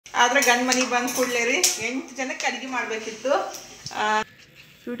ಆದ್ರೆ ಗಂಡ ಮನೆಗೆ ಬಂದು ಕೂಡಲೇ ರೀ 8 ಜನಕ್ಕೆ ಅಡುಗೆ ಮಾಡಬೇಕಿತ್ತು.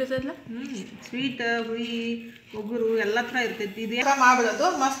 ಸ್ವೀಟ್ ಅದಲ್ಲ ಸ್ವೀಟ್ ಹುಳಿ ಒಗ್ಗರು ಎಲ್ಲ ಥರ ಇರ್ತೈತಿ. ಇದೇ ಥರ ಮಾಡ್ಬಿಡೋದು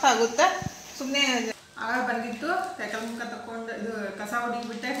ಮಸ್ತ್ ಆಗುತ್ತೆ. ಸುಮ್ಮನೆ ಆಗ ಬಂದಿತ್ತು ಸೈಕಲ್ ಮುಖ ತಕೊಂಡು ಇದು ಕಸ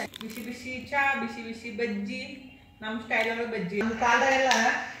ಹೊಡಿಬಿಟ್ಟೆ. ಬಿಸಿ ಬಿಸಿ ಚಾ, ಬಿಸಿ ಬಿಸಿ ಬಜ್ಜಿ, ನಮ್ಮ ಸ್ಟೈಲಲ್ಲಿ ಬಜ್ಜಿ. ನಮ್ಮ ಕಾಲದಾಗೆಲ್ಲ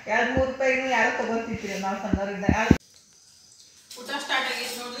 2-3 ರೂಪಾಯಿನೂ ಯಾರು ತಗೋತಿದ್ರಿ ನಾವು ಸಣ್ಣವರಿದ್ದಾಗ. ಊಟ ಸ್ಟಾರ್ಟ್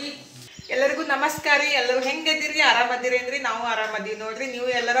ಆಗೈತಿ ನೋಡ್ರಿ. ಎಲ್ಲರಿಗೂ ನಮಸ್ಕಾರ ರೀ. ಎಲ್ಲರೂ ಹೆಂಗದಿರಿ? ಆರಾಮದಿರಿ ಅಂದ್ರಿ? ನಾವು ಆರಾಮದೀವಿ ನೋಡ್ರಿ. ನೀವು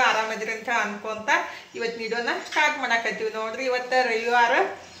ಎಲ್ಲರೂ ಆರಾಮದಿರಿ ಅಂತ ಅನ್ಕೊಂತ ಇವತ್ತು ವಿಡಿಯೋನ ಸ್ಟಾರ್ಟ್ ಮಾಡಾಕತ್ತೀವಿ ನೋಡ್ರಿ. ಇವತ್ತು ರವಿವಾರ,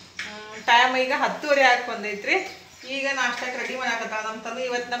 ಟೈಮ್ ಈಗ 10:30 ಬಂದೈತ್ರಿ. ಈಗ ನಾಷ್ಟಕ್ಕೆ ರೆಡಿ ಮಾಡಾಕತ್ತಾಳ ನಮ್ಮ ತನು.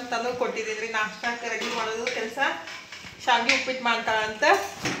 ಇವತ್ತು ನಮ್ಮ ತನು ಕೊಟ್ಟಿದ್ದೀನಿ ರೀ ನಾಷ್ಟಕ್ಕೆ ರೆಡಿ ಮಾಡೋದು ಕೆಲಸ. ಶಾವಿಗೆ ಉಪ್ಪಿಟ್ಟು ಮಾಡ್ತಾಳಂತ.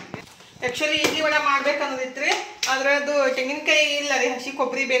 ಆ್ಯಕ್ಚುಲಿ ಇಡ್ಲಿ ವಡೆ ಮಾಡ್ಬೇಕು ಅನ್ನೋದಿತ್ರಿ, ಆದ್ರೆ ಅದು ತೆಂಗಿನಕಾಯಿ ಇಲ್ಲ ರೀ, ಹಸಿ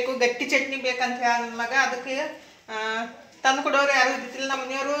ಕೊಬ್ಬರಿ ಬೇಕು, ಗಟ್ಟಿ ಚಟ್ನಿ ಬೇಕಂತ ಹೇಳ ನನ್ನ ಮಗ. ಅದಕ್ಕೆ ತಂದು ಕೊಡೋರು ಯಾರು ಇದ್ದಿಲ್ಲ. ನಮ್ಮ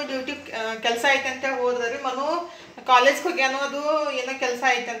ಮನೆಯವರು ಡ್ಯೂಟಿ ಕೆಲಸ ಐತೆ ಅಂತ ಹೋದ್ರಿ. ಮನು ಕಾಲೇಜ್ಗೆ ಹೋಗಿ ಅನ್ನೋದು ಏನೋ ಕೆಲಸ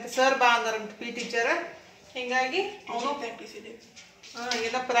ಐತಂತೆ. ಸರ್ ಬಾ ಅಂದಾರಂತ ಪಿ ಟೀಚರ್. ಹಿಂಗಾಗಿ ಅವನು ಪ್ರಾಕ್ಟೀಸ್ ಇದೆ.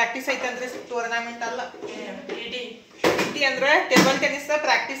 ಏನೋ ಪ್ರಾಕ್ಟೀಸ್ ಐತಂದ್ರಿ, ಟೂರ್ನಮೆಂಟ್ ಅಲ್ಲ, ಟಿ ಅಂದ್ರೆ ಟೇಬಲ್ ಟೆನ್ನಿಸ್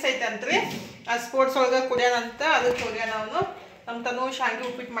ಪ್ರಾಕ್ಟೀಸ್ ಐತಂತ್ರಿ. ಅದು ಸ್ಪೋರ್ಟ್ಸ್ ಒಳಗೆ ಕುಡಿಯೋದಂತ. ಅದಕ್ಕೆ ಹೋಗ್ಯಾನ ಅವನು. ನಮ್ಮ ತನು ಶಾವಿಗೆ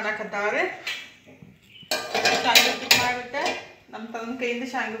ಉಪ್ಪಿಟ್ಟು ಮಾಡಾಕತ್ತಾವ್ರಿ. ಶಾವಿಗೆ ಉಪ್ಪಿಟ್ಟು ಮಾಡಿಬಿಟ್ಟೆ ನಮ್ಮ ತನ್ನ ಕೈಯಿಂದ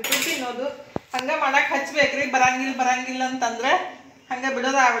ಶಾವಿಗೆ ಉಪ್ಪಿಟ್ಟು ತಿನ್ನೋದು. ಹಂಗೆ ಮಾಡಕ್ಕೆ ಹಚ್ಬೇಕ್ರಿ. ಬರಂಗಿಲ್ಲ ಅಂತಂದ್ರೆ ಹಂಗೆ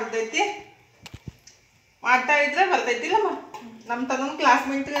ಬಿಡೋದು ಆಗ್ಬಿಡ್ತೈತಿ. ಮಾಡ್ತಾ ಇದ್ರೆ ಬರ್ತೈತಿಲ್ಲಮ್ಮ. ನಮ್ಮ ತನ್ನ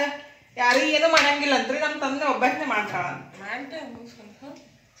ಕ್ಲಾಸ್ಮೇಟ್ ಯಾರಿಗೆ ಏನೂ ಮಾಡಂಗಿಲ್ಲ ಅಂತ್ರಿ. ನಮ್ಮ ತಂದೆ ಒಬ್ಬನೇ ಮಾಡ್ತಾಳ.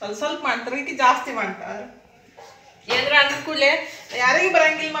 ಸ್ವಲ್ಪ ಮಾಡ್ತಾರೆ, ಈಕೆ ಜಾಸ್ತಿ ಮಾಡ್ತಾಳೆ. ಏನಾರ ಅಂದ ಕೂಡಲೇ ಯಾರಿಗೂ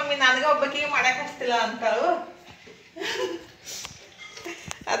ಬರಂಗಿಲ್ಲ ಮಮ್ಮಿ, ನನಗೆ ಒಬ್ಬಕಿಗೆ ಮಾಡಕ್ಕೆ ಹಚ್ತಿಲ್ಲ ಅಂತಾಳು.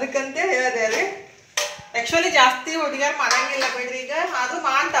 ಅದಕ್ಕಂತೆ ಹೇಳಿದೆ ರೀ. ಆ್ಯಕ್ಚುಲಿ ಜಾಸ್ತಿ ಹುಡುಗಿಯರು ಮಾಡಂಗಿಲ್ಲ ಬಿಡ್ರಿ ಈಗ. ಆದ್ರೂ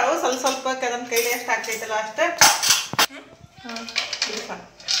ಮಾಡ್ತಾಳು ಸ್ವಲ್ಪ ನಮ್ಮ ಕೈಲಿ ಎಷ್ಟು ಆಗ್ತೈತಲ್ಲ ಅಷ್ಟೇ.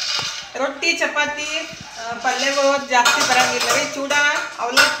 ರೊಟ್ಟಿ, ಚಪಾತಿ, ಪಲ್ಯಗಳು ಜಾಸ್ತಿ ಬರಂಗಿಲ್ಲ ರೀ. ಚೂಡ,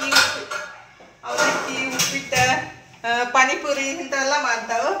 ಅವಲಕ್ಕಿ, ಉಪ್ಪಿಟ್ಟು, ಪಾನಿಪುರಿ ಇಂಥವೆಲ್ಲ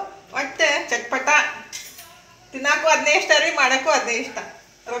ಮಾಡ್ತಾಳು. ಒಟ್ಟು ಚಟ್ಪಟ ತಿನ್ನಕ್ಕೂ ಅದನ್ನೇ ಇಷ್ಟ ರೀ, ಮಾಡೋಕ್ಕೂ ಅದನ್ನೇ ಇಷ್ಟ.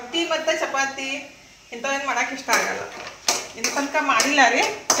 ರೊಟ್ಟಿ ಮತ್ತು ಚಪಾತಿ ಇಂಥವೇನು ಮಾಡೋಕೆ ಇಷ್ಟ ಆಗಲ್ಲ. ಇನ್ನು ತನಕ ಮಾಡಿಲ್ಲ ರೀ.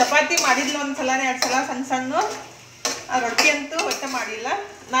 ಚಪಾತಿ ಮಾಡಿದ್ಲು ಒಂದ್ಸಲ 2 ಸಲ ಸಣ್ಣ. ಆ ರೊಟ್ಟಿ ಅಂತೂ ಒಟ್ಟೆ ಮಾಡಿಲ್ಲ.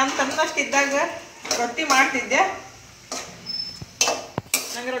 ನಾನು ತನ್ನಷ್ಟಿದ್ದಾಗ ರೊಟ್ಟಿ ಮಾಡ್ತಿದ್ದೆ.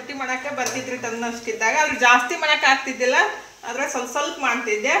 ನಂಗೆ ರೊಟ್ಟಿ ಮಾಡೋಕೆ ಬರ್ತಿದ್ರಿ ತನ್ನಷ್ಟಿದ್ದಾಗ. ಆದ್ರೆ ಜಾಸ್ತಿ ಮಾಡೋಕೆ ಆಗ್ತಿದ್ದಿಲ್ಲ, ಆದರೆ ಸ್ವಲ್ಪ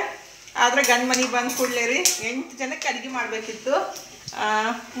ಮಾಡ್ತಿದ್ದೆ. ಆದರೆ ಗಂಡ ಮನೆಗೆ ಬಂದು ಕೂಡಲೇ ರೀ 8 ಜನಕ್ಕೆ ಅಡುಗೆ ಮಾಡಬೇಕಿತ್ತು.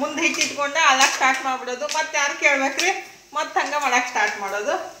 ಮುಂದೆ ಹಿಟ್ಟಿಟ್ಕೊಂಡು ಅಲ್ಲಕ್ಕೆ ಸ್ಟಾರ್ಟ್ ಮಾಡಿಬಿಡೋದು. ಮತ್ತೆ ಯಾರು ಕೇಳ್ಬೇಕ್ರಿ, ಮತ್ತೆ ಹಂಗೆ ಮಾಡೋಕೆ ಸ್ಟಾರ್ಟ್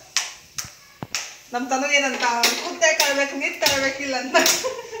ಮಾಡೋದು. ನಮ್ಮ ತನಗೇನಂತ ಕುತ್ತೆ ಕಳ್ಬೇಕು, ನೀರು ತರಬೇಕಿಲ್ಲ ಅಂತ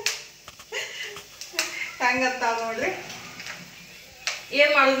ಹಂಗಂತ ನೋಡ್ರಿ.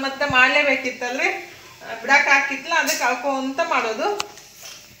 ಏನು ಮಾಡೋದು ಮತ್ತೆ, ಮಾಡಲೇಬೇಕಿತ್ತಲ್ರಿ. ಬಿಡಕ್ಕೆ ಹಾಕಿತ್ತಲ್ಲ, ಅದಕ್ಕೆ ಕಳ್ಕೊಂತ ಮಾಡೋದು.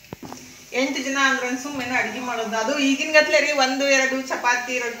 8 ಜನ ಅಂದ್ರೆ ಸುಮ್ಮನೆ ಅಡುಗೆ ಮಾಡೋದು. ಅದು ಈಗಿನ ಗತ್ಲೆ ರೀ. 1-2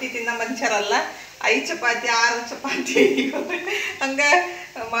 ಚಪಾತಿ ರೊಟ್ಟಿ ತಿನ್ನೋ ಮನುಷ್ಯರಲ್ಲ. 5 ಚಪಾತಿ 6 ಚಪಾತಿ ಹಂಗೆ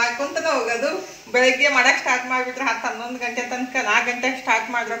ಮಾಡ್ಕೊಂತನ ಹೋಗೋದು. ಬೆಳಗ್ಗೆ ಮಾಡಕ್ಕೆ ಸ್ಟಾರ್ಟ್ ಮಾಡಿಬಿಟ್ರೆ 10-11 ಗಂಟೆ ತನಕ, 4 ಗಂಟೆಗೆ ಸ್ಟಾರ್ಟ್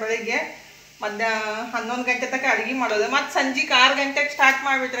ಮಾಡಿದ್ರೆ ಬೆಳಗ್ಗೆ ಮಧ್ಯಾಹ್ನ 11 ಗಂಟೆ ತನಕ ಅಡುಗೆ ಮಾಡೋದು. ಮತ್ತು ಸಂಜೆಗೆ 6 ಗಂಟೆಗೆ ಸ್ಟಾರ್ಟ್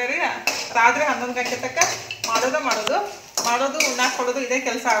ಮಾಡಿಬಿಟ್ರೆ ರೀ ರಾತ್ರಿ 11 ಗಂಟೆ ತನಕ ಮಾಡೋದು ಉಣ್ಣಾಕ್ ಕೊಡೋದು ಇದೇ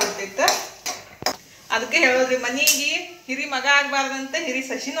ಕೆಲಸ ಆಗ್ಬಿಡ್ತಿತ್ತು. ಅದಕ್ಕೆ ಹೇಳೋದ್ರಿ, ಮನೆಗೆ ಹಿರಿ ಮಗ ಆಗಬಾರ್ದಂತ, ಹಿರಿ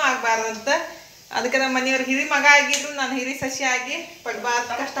ಸಸಿನೂ ಆಗಬಾರ್ದಂತ. ಅದಕ್ಕೆ ನಮ್ಮ ಮನೆಯವ್ರು ಹಿರಿ ಮಗ ಆಗಿದ್ರು ನಾನು ಹಿರಿ ಸಸಿ ಆಗಿ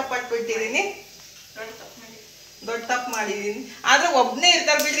ಪಡ್ಬಾರ್ದು ಕಷ್ಟಪಟ್ಬಿಟ್ಟಿದ್ದೀನಿ. ದೊಡ್ಡ ತಪ್ಪು ಮಾಡಿದ್ದೀನಿ. ಆದ್ರೆ ಒಬ್ಬನೇ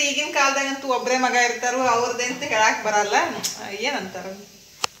ಇರ್ತಾರೆ ಬಿಡ್ರಿ. ಈಗಿನ ಕಾಲದಾಗಂತೂ ಒಬ್ಬರೇ ಮಗ ಇರ್ತಾರೋ, ಅವ್ರದ್ದೇ ಅಂತ ಹೇಳಕ್ಕೆ ಬರಲ್ಲ. ಏನಂತಾರ,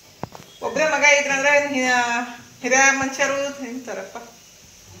 ಒಬ್ಬರೇ ಮಗ ಇದ್ರಂದ್ರೆ ಹಿರಿಯ ಮನುಷ್ಯರು ತಿಂತಾರಪ್ಪ.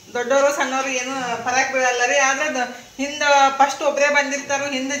 ದೊಡ್ಡವರು ಸಣ್ಣವರು ಏನು ಫರಕ್ ಬೀಳಲ್ಲ ರೀ. ಆದ್ರೆ ಹಿಂದೆ ಫಸ್ಟ್ ಒಬ್ಬರೇ ಬಂದಿರ್ತಾರೋ,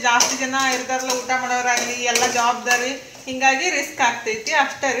 ಹಿಂದೆ ಜಾಸ್ತಿ ಜನ ಇರ್ತಾರಲ್ಲ ಊಟ ಮಾಡೋರಾಗಲಿ, ಎಲ್ಲ ಜವಾಬ್ದಾರಿ. ಹಿಂಗಾಗಿ ರಿಸ್ಕ್ ಆಗ್ತೈತಿ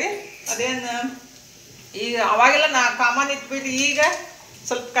ಅಷ್ಟೇ ರೀ. ಅದೇನು ಈಗ ಅವಾಗೆಲ್ಲ ಕಾಮನ್ ಇಟ್ಬಿಟ್ರಿ. ಈಗ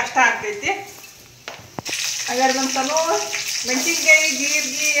ಸ್ವಲ್ಪ ಕಷ್ಟ ಆಗ್ತೈತಿ. ಹಾಗಾದ್ರೆ ನಮ್ಮ ತನು ಮೆಣಸಿನ್ಕಾಯಿ,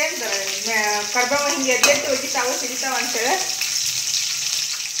 ಜೀರಿಗೆ, ಕರ್ಬೇವು ಹಿಂಗೆ ಎದ್ದೆಟ್ಟು ಒಗಿತಾವ ಸಿಡಿತಾವ ಅಂತೇಳಿ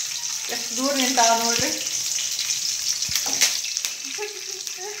ಎಷ್ಟು ದೂರ ನಿಂತಾವ ನೋಡ್ರಿ.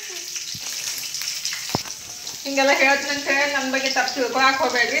 ಹಿಂಗೆಲ್ಲ ಹೇಳ್ತೀನಂತೇಳಿ ನನ್ನ ಬಗ್ಗೆ ತಪ್ಪು ತಿಳ್ಕೊಳಕ್ಕೆ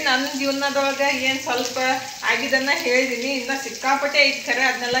ಹೋಗ್ಬೇಡ್ರಿ. ನನ್ನ ಜೀವನದೊಳಗೆ ಏನು ಸ್ವಲ್ಪ ಆಗಿದ್ದನ್ನು ಹೇಳಿದ್ದೀನಿ. ಇನ್ನೂ ಸಿಕ್ಕಾಪಟ್ಟೆ ಐತೆ ಖರೆ,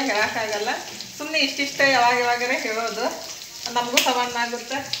 ಅದನ್ನೆಲ್ಲ ಹೇಳೋಕ್ಕಾಗಲ್ಲ. ಸುಮ್ಮನೆ ಇಷ್ಟಿಷ್ಟ ಯಾವಾಗಾರೆ ಹೇಳೋದು. ನಮಗೂ ಸವಾನ್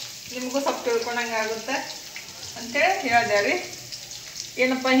ಆಗುತ್ತೆ, ನಿಮಗೂ ಸ್ವಲ್ಪ ತಿಳ್ಕೊಳಂಗೆ ಆಗುತ್ತೆ ಅಂತೇಳಿ ಹೇಳ್ದೆ ರೀ.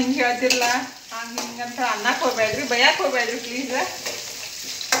 ಏನಪ್ಪ ಹಿಂಗೆ ಹೇಳ್ತಿರಲ್ಲ ಹಂಗೆ ಹಿಂಗಂತ ಅನ್ನಕ್ಕೆ ಹೋಗ್ಬೇಡ್ರಿ, ಬಯಕ್ಕೆ ಹೋಗ್ಬೇಡ್ರಿ ಪ್ಲೀಸ್.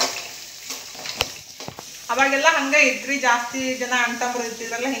 ಅವಾಗೆಲ್ಲ ಹಂಗೆ ಇದ್ರಿ, ಜಾಸ್ತಿ ಜನ ಅಣ್ತಂಬ್ರು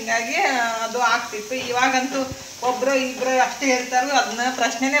ಇರ್ತಿದ್ರಲ್ಲ, ಹಿಂಗಾಗಿ ಅದು ಆಗ್ತಿತ್ತು. ಇವಾಗಂತೂ ಒಬ್ಬರು ಇಬ್ಬರು ಅಷ್ಟೇ ಇರ್ತಾರೋ, ಅದನ್ನ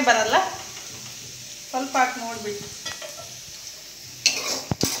ಪ್ರಶ್ನೆನೇ ಬರಲ್ಲ. ಸ್ವಲ್ಪ ಹಾಕಿ ನೋಡ್ಬಿಟ್ಟು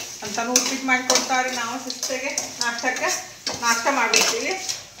ಅಂತಲೂ ಉಪ್ಪಿಟ್ಟು ಮಾಡಿಕೊಡ್ತಾವ್ರಿ. ನಾವು ಶಿಸ್ತಿಗೆ ನಾಷ್ಟ ಮಾಡಿರ್ತೀವಿ.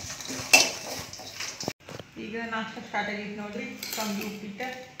 ನಾಷ್ಟ ಸ್ಟಾರ್ಟ್ ಆಗೈತೆ ನೋಡ್ರಿ. ಶಾವಿಗೆ ಉಪ್ಪಿಟ್ಟು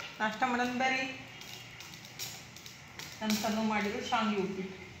ನಾಷ್ಟ ಮಾಡೋಣ ಬರ್ರಿ. ನನ್ನ ಸಣ್ಣ ಮಾಡಿದ್ರು ಶಾವಿಗೆ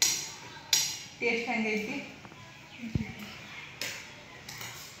ಉಪ್ಪಿಟ್ಟು. ಟೇಸ್ಟ್ ಹೆಂಗೈತಿ?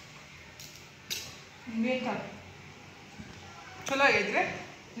 ನಿಂಬೆ ಚಲೋ ಆಗೈತ್ರಿ.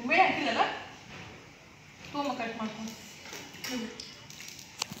 ನಿಂಬೆ ಹಾಕಿಲ್ಲಲ್ಲ, ತೋಮ ಕಟ್ ಮಾಡ್ಕೊಂಡು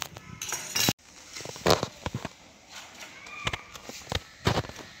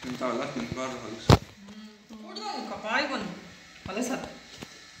ಇಂಥವೆಲ್ಲ ತಿನ್ಬಾರ್ದು ಹೊಲಸು. ಕಪಾಯಿ ಬಂದು ಹೊಲಸತ್ತ.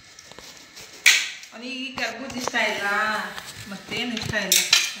 ಅವನಿಗೆ ಈ ಕರ್ಬೂಜ್ ಇಷ್ಟ ಇಲ್ಲ, ಮತ್ತೇನು ಇಷ್ಟ ಇಲ್ಲ,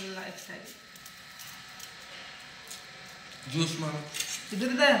 ಎಲ್ಲ ಇಷ್ಟ ಇಲ್ಲ. ಜ್ಯೂಸ್ ಮಾಡು.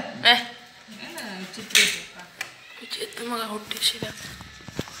 ಇದ್ರದ ಏನು ಚಿತ್ರ ಮಗ ಹುಟ್ಟಿಸಿದ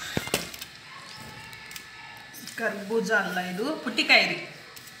ಕರ್ಬೂಜ ಅಲ್ಲ, ಇದು ಪುಟ್ಟಿಕಾಯಿ ರೀ.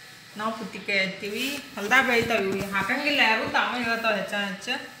 ನಾವು ಪುಟ್ಟಿಕಾಯಿ ಹತ್ತೀವಿ, ಹೊಲ್ದಾಗ ಬೆಳಿತಾವೆ. ಇವು ಹಾಕಂಗಿಲ್ಲ ಯಾರು, ತಾವ ಹೇಳ್ತಾವೆ ಹೆಚ್ಚ.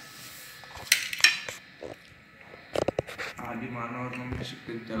 ಆದಿ ಮಾನವ್ರ ನಮ್ಗೆ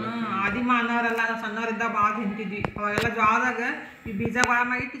ಸಿಕ್ತಿತ್ತಲ್ಲ. ಆದಿ ಮಾನವರೆಲ್ಲ ನಾವು ಸಣ್ಣವರಿದ್ದಾಗ ಭಾಳ ತಿಂತಿದ್ವಿ. ಅವಾಗೆಲ್ಲ ಜ್ವಾದಾಗ ಈ ಬೀಜ ಭಾಳ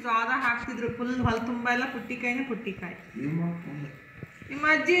ಮಾಡಿಟ್ಟು ಜ್ವಾದಾಗ ಹಾಕ್ತಿದ್ರು. ಫುಲ್ ಹೊಲ ತುಂಬ ಎಲ್ಲ ಪುಟ್ಟಿಕಾಯಿನೇ ಪುಟ್ಟಿಕಾಯಿ. ನಿಮ್ಮ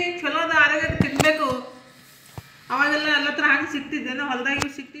ಅಜ್ಜಿ ಚಲೋದ ಆರೋಗ್ಯಕ್ಕೆ ತಿನ್ಬೇಕು. ಅವಾಗೆಲ್ಲ ಎಲ್ಲ ಥರ ಹಂಗೆ ಸಿಕ್ತಿದ್ದೇನೋ, ಹೊಲದಾಗ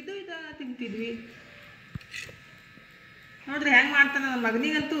ಇವು ಸಿಕ್ತಿದ್ದು, ಇದು ತಿಂತಿದ್ವಿ. ನೋಡ್ರಿ ಹೆಂಗೆ ಮಾಡ್ತಾನೆ ನನ್ನ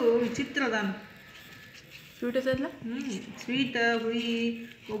ಮಗನಿಗಂತೂ ವಿಚಿತ್ರ ಅದಾನ. ಸ್ವೀಟ್ ಇರ್ತದಲ್ಲ, ಸ್ವೀಟ್, ಹುಳಿ,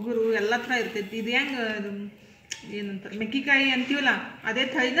 ಒಗುರು ಎಲ್ಲ ಥರ ಇರ್ತೈತಿ. ಇದು ಹೆಂಗೆ ಅದು ಏನಂತಾರೆ ಮೆಕ್ಕಿಕಾಯಿ ಅಂತೀವಲ್ಲ, ಅದೇ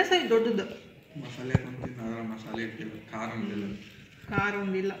ಥಳಿನ ಸರಿ ದೊಡ್ಡದು. ಮಸಾಲೆ ಬಂತಿದ್ದು ಅದರ ಮಸಾಲೆ ಇಟ್ಟಿಲ್ಲ, ಖಾರ ಒಂದಿಲ್ಲ. ಖಾರ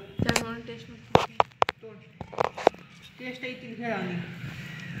ಒಂದಿಲ್ಲ. ಟೇಸ್ಟ್ ಟೇಸ್ಟ್ ಐತಿ ಹೇಳ ಅವನಿಗೆ.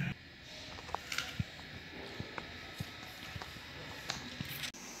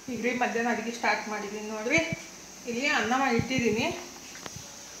 ಈಗ ರೀ ಮಧ್ಯಾಹ್ನ ಅಡುಗೆ ಸ್ಟಾರ್ಟ್ ಮಾಡಿದ್ದೀನಿ ನೋಡ್ರಿ. ಇಲ್ಲಿ ಅನ್ನ ಮಾಡಿ ಇಟ್ಟಿದ್ದೀನಿ.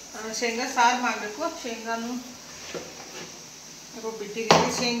 ಶೇಂಗಾ ಸಾರು ಮಾಡಬೇಕು. ಶೇಂಗಾನು ರುಬ್ಬಿಟ್ಟಿದ್ದೀನಿ.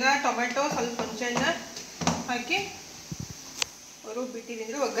 ಶೇಂಗಾ, ಟೊಮೆಟೊ, ಸ್ವಲ್ಪ ಹುಣಸೆಹಣ್ಣು ಹಾಕಿ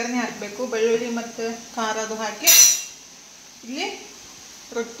ರುಬ್ಬಿಟ್ಟಿದ್ದೀನಿ. ಒಗ್ಗರಣೆ ಹಾಕಬೇಕು. ಬೆಳ್ಳುಳ್ಳಿ ಮತ್ತು ಖಾರ ಅದು ಹಾಕಿ. ಇಲ್ಲಿ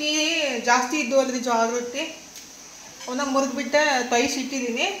ರೊಟ್ಟಿ ಜಾಸ್ತಿ ಇದ್ದು ಅಲ್ರಿ, ಜೋಳದ ರೊಟ್ಟಿ, ಅವನ್ನ ಮುರಿದ್ಬಿಟ್ಟು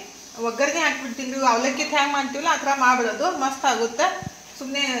ತೊಯ್ಸಿಟ್ಟಿದ್ದೀನಿ. ಒಗ್ಗರಣೆ ಹಾಕ್ಬಿಡ್ತೀನಿ. ಅವಲಕ್ಕಿ ಹ್ಯಾಂಗೆ ಮಾಡ್ತೀವಲ್ಲ ಆ ಥರ ಮಾಡಿಬಿಡೋದು, ಮಸ್ತ್ ಆಗುತ್ತೆ.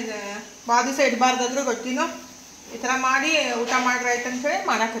 ಸುಮ್ಮನೆ ಭಾಳ ದಿವಸ ಇಡಬಾರ್ದಾದ್ರು ರೊಟ್ಟಿನೂ ಈ ಥರ ಮಾಡಿ ಊಟ ಮಾಡ್ರಿ ಆಯ್ತು ಅಂಥೇಳಿ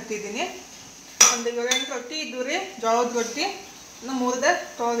ಮಾಡಾಕತ್ತಿದ್ದೀನಿ. ಒಂದು 7-8 ರೊಟ್ಟಿ ಇದ್ದು ರೀ, ಜೋಳದ ರೊಟ್ಟಿ. ಇನ್ನು 3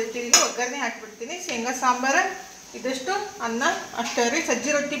 ತೊಳೆದಿಟ್ಟಿದ್ದೀನಿ. ಒಗ್ಗರಣೆ ಹಾಕಿಬಿಡ್ತೀನಿ. ಶೇಂಗಾ ಸಾಂಬಾರು, ಇದಿಷ್ಟು ಅನ್ನ ಅಷ್ಟೇ ರೀ.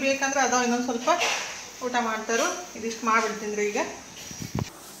 ಸಜ್ಜಿ ರೊಟ್ಟಿ ಬೇಕಂದ್ರೆ ಅದಾವ ಇನ್ನೊಂದು ಸ್ವಲ್ಪ ಊಟ ಮಾಡ್ತಾರೋ. ಇದಿಷ್ಟು ಮಾಡಿಬಿಡ್ತೀನಿ ರೀ. ಈಗ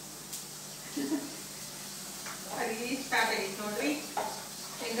ಅಡುಗೆ ಸ್ಟಾರ್ಟ್ ಆಗೈತೆ ನೋಡ್ರಿ.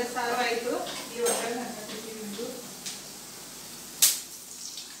 ಶೇಂಗಾ ಸಾರು ಆಯಿತು. ಈ ಒಗ್ಗರಣೆ ಹಾಕಿಬಿಡ್ತೀನಿ.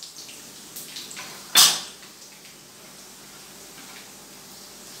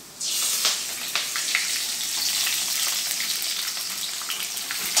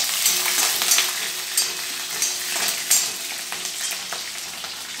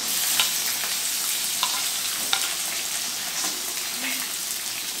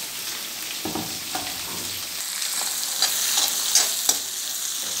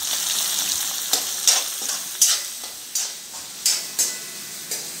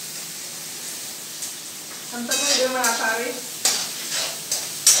 ಅಂತಲೂ ಇದು ಮಾಡಾತಾರಿ.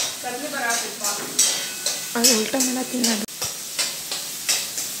 ಕದ್ಲಿ ಬರಾತಿತ್ತು ಅದು ಉಲ್ಟಾ ಮಾಡತ್ತೀನಿ ನಾನು.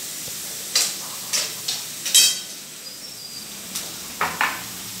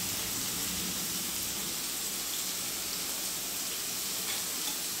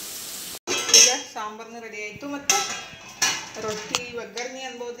 ಈಗ ಸಾಂಬಾರ್ನು ರೆಡಿ ಆಯಿತು. ಮತ್ತು ರೊಟ್ಟಿ ಒಗ್ಗರಣೆ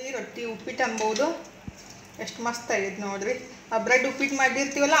ಅನ್ಬೋದು, ರೊಟ್ಟಿ ಉಪ್ಪಿಟ್ಟು ಅನ್ಬೋದು. ಎಷ್ಟು ಮಸ್ತ್ ಆಗೈತೆ ನೋಡ್ರಿ. ಆ ಬ್ರೆಡ್ ಉಪ್ಪಿಟ್ಟು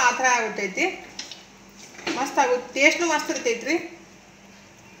ಮಾಡಿರ್ತೀವಲ್ಲ ಆ ಥರ ಆಗ್ಬಿಟ್ಟೈತಿ. ಮಸ್ತ್ ಆಗುತ್ತೆ. ಟೇಸ್ಟ್ನು ಮಸ್ತ್ ಇರ್ತೈತೆ ರೀ.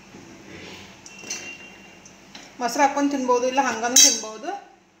 ಮೊಸರು ಹಾಕ್ಕೊಂಡು ತಿನ್ಬೋದು, ಇಲ್ಲ ಹಂಗನೂ ತಿನ್ಬೋದು.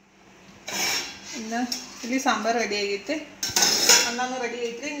 ಇನ್ನು ಇಲ್ಲಿ ಸಾಂಬಾರು ರೆಡಿ ಆಗೈತಿ. ಅನ್ನನೂ ರೆಡಿ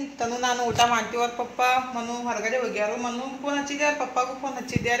ಐತ್ರಿ. ನಾನು ಊಟ ಮಾಡ್ತೀವಿ. ಅವ್ರ ಪಪ್ಪ ಮನು ಹೊರಗಡೆ ಹೋಗ್ಯಾರು. ಮನುಗೆ ಫೋನ್ ಹಚ್ಚಿದ್ಯಾರು, ಪಪ್ಪಾಗೂ ಫೋನ್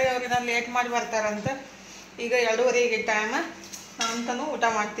ಹಚ್ಚಿದ್ಯಾರು. ಅವ್ರಿಗೆ ನಾನು ಲೇಟ್ ಮಾಡಿ ಬರ್ತಾರಂತ. ಈಗ 2:30 ಟೈಮ್. ನಾನು ಊಟ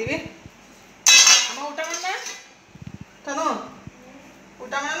ಮಾಡ್ತೀವಿ. ಅಮ್ಮ ಊಟ ಮಾಡ ತನು,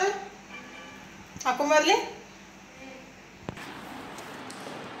 ಊಟ ಮಾಡೋಣ ಹಾಕೊಂಬರ್ಲಿ.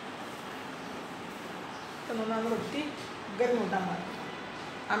 ತನು ನಾನು ರೊಟ್ಟಿ ಒಗ್ಗರಣೆ ಊಟ ಮಾಡಿ,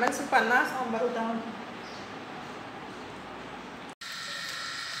 ಆಮೇಲೆ ಸ್ವಲ್ಪ ಅನ್ನ ಸಾಂಬಾರು ಊಟ ಮಾಡಿ.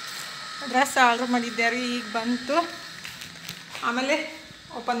 ಡ್ರೆಸ್ ಆರ್ಡ್ರ್ ಮಾಡಿದ್ದಾರೆ, ಈಗ ಬಂತು. ಆಮೇಲೆ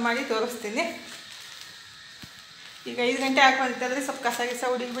ಓಪನ್ ಮಾಡಿ ತೋರಿಸ್ತೀನಿ. ಈಗ 5 ಗಂಟೆ ಹಾಕೊಂಡಿದ್ದರೆ ಸ್ವಲ್ಪ ಕಸ ಗಿಸ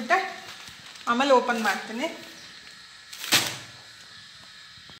ಹುಡುಗಿಬಿಟ್ಟೆ ಆಮೇಲೆ ಓಪನ್ ಮಾಡ್ತೀನಿ.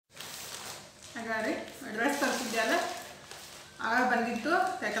 ಹಾಗಾದ್ರೆ ಡ್ರೆಸ್ ತರಿಸಿದ್ಯಲ್ಲ, ಆಗ ಬಂದಿತ್ತು.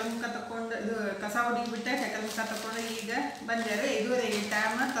 ಸೈಕಲ್ ಮುಖ ತಗೊಂಡು ಇದು ಕಸ ಹುಡುಗಿಬಿಟ್ಟೆ, ಸೈಕಲ್ ಮುಖ ತಗೊಂಡು ಈಗ ಬಂದ್ಯಾರೆ. 5:30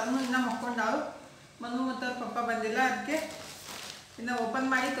 ಟೈಮ್. ತನು ಇನ್ನೂ ಮಕ್ಕೊಂಡಾವು. ಮನು ಮತ್ತು ಅವ್ರ ಪಪ್ಪ ಬಂದಿಲ್ಲ, ಅದಕ್ಕೆ ಇನ್ನು ಓಪನ್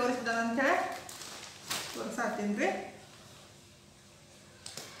ಮಾಡಿ ತೋರಿಸ್ದಂತೇಳಿ ತೋರಿಸಾತೀನಿ ರೀ.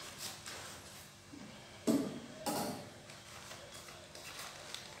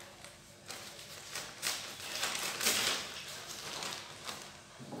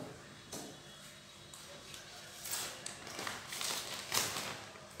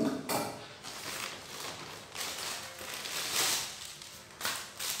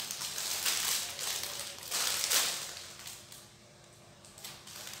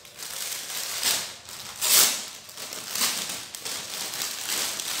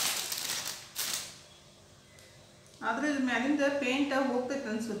 ಆದ್ರೆ ಇದು ಮ್ಯಾಲಿಂದ ಪೇಂಟ್ ಹೋಗ್ತೈತೆ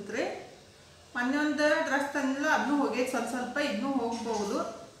ಅನ್ಸುತ್ತೆ ರೀ. ಮೊನ್ನೆ ಒಂದು ಡ್ರೆಸ್ ತಂದಿಲ್ಲ, ಅದನ್ನೂ ಹೋಗೈತೆ ಸ್ವಲ್ಪ ಇದನ್ನೂ ಹೋಗ್ಬೋದು.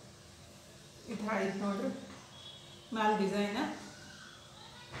 ಇದು ಹಾಳಿತ್ತು ನೋಡ್ರಿ ಮ್ಯಾಲ ಡಿಸೈನ್.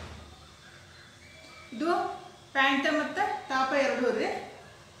 ಇದು ಪ್ಯಾಂಟ್ ಮತ್ತು ಟಾಪ ಎರಡೂ ರೀ.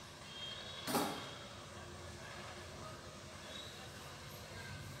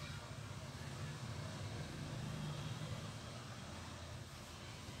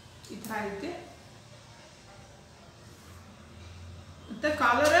 ಈ ಥರ ಐತಿ. ಮತ್ತು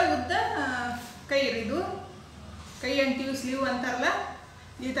ಕಾಲರ ಉದ್ದ ಕೈ ರೀ, ಇದು ಕೈ ಅಂತೀವಿ ಸ್ಲೀವ್ ಅಂತಾರಲ್ಲ,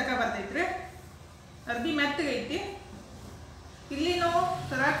 ಈ ತಕ ಬರ್ತೈತ್ರಿ. ಅರ್ಬಿ ಮೆತ್ತಗೈತಿ. ಇಲ್ಲಿ ನಾವು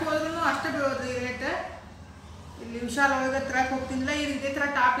ತರಕ್ಕೆ ಹೋದ್ರೂ ಅಷ್ಟೇ ಬೀಳೋದ್ರಿ ರೇಟ್. ಇಲ್ಲಿ ವಿಶಾಲ ಒಳಗೆ ತರಕ್ಕೆ ಹೋಗ್ತಿಲ್ಲ, ಇದೇ ಥರ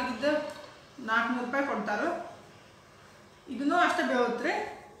ಟಾಪಿಗಿದ್ದು 400 ರೂಪಾಯಿ ಕೊಡ್ತಾರೆ. ಇದನ್ನೂ ಅಷ್ಟೇ ಬೀಳೋದ್ರಿ.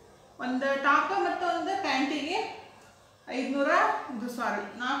 ಒಂದು ಟಾಪ್ ಮತ್ತು ಒಂದು ಪ್ಯಾಂಟಿಗೆ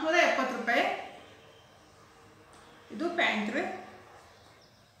 470 ರೂಪಾಯಿ. ಇದು ಪ್ಯಾಂಟ್ ರೀ.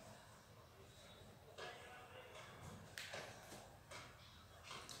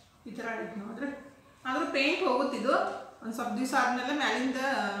 ಈ ಥರ ಐತೆ ನೋಡ್ರಿ. ಆದರೂ ಪೇಂಟ್ ಹೋಗುತ್ತಿದ್ದು ಒಂದು ಸ್ವಲ್ಪ ದಿವಸ ಆದಮೇಲೆ ಮ್ಯಾಲಿಂದ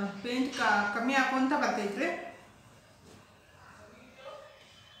ಪೇಂಟ್ ಕಮ್ಮಿ ಹಾಕೊಂತ ಬರ್ತೈತ್ರಿ.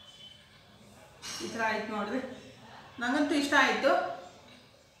 ಈ ಥರ ಆಯ್ತು ನೋಡ್ರಿ. ನನಗಂತೂ ಇಷ್ಟ ಆಯಿತು.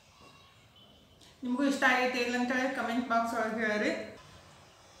 ನಿಮಗೂ ಇಷ್ಟ ಆಗೈತೆ ಇಲ್ಲ ಅಂತೇಳಿ ಕಮೆಂಟ್ ಬಾಕ್ಸ್ ಒಳಗೆ ಹೇಳ್ರಿ.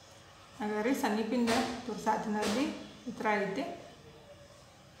 ಹಾಗಾದ್ರೆ ಸನ್ನಿಪಿಂದ ತೋರ್ಸಾತಿನಲ್ಲಿ ಈ ಥರ ಐತಿ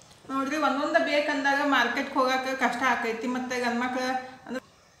ನೋಡ್ರಿ. ಒಂದೊಂದು ಬೇಕಂದಾಗ ಮಾರ್ಕೆಟ್ಗೆ ಹೋಗೋಕೆ ಕಷ್ಟ ಆಕೈತಿ. ಮತ್ತು ಗಂಡ್ಮಕ್ಳು ಅಂದ್ರೆ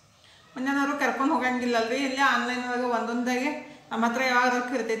ಮನೆಯವರು ಕರ್ಕೊಂಡು ಹೋಗಂಗಿಲ್ಲಲ್ರಿ. ಇಲ್ಲೇ ಆನ್ಲೈನ್ ಒಳಗೆ ಒಂದೊಂದಾಗೆ ನಮ್ಮ ಹತ್ರ ಯಾವಾಗ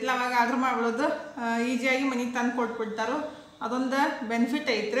ರೊಕ್ಕ ಇರ್ತೈತಿಲ್ಲ ಅವಾಗ ಆರ್ಡ್ರ್ ಮಾಡ್ಬೋದು. ಈಸಿಯಾಗಿ ಮನೆಗೆ ತಂದು ಕೊಟ್ಬಿಡ್ತಾರೋ, ಅದೊಂದು ಬೆನಿಫಿಟ್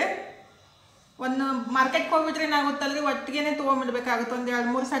ಐತ್ರಿ. ಒಂದು ಮಾರ್ಕೆಟ್ಗೆ ಹೋಗ್ಬಿಟ್ರೆ ಏನಾಗುತ್ತಲ್ರಿ, ಒಟ್ಟಿಗೆ ತೊಗೊಂಬಿಡ್ಬೇಕಾಗುತ್ತೆ. ಒಂದು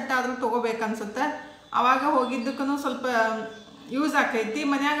 2-3 ಸೆಟ್ ಆದರೂ ತೊಗೋಬೇಕನ್ಸುತ್ತೆ. ಆವಾಗ ಹೋಗಿದ್ದಕ್ಕೂ ಸ್ವಲ್ಪ ಯೂಸ್ ಆಕೈತಿ.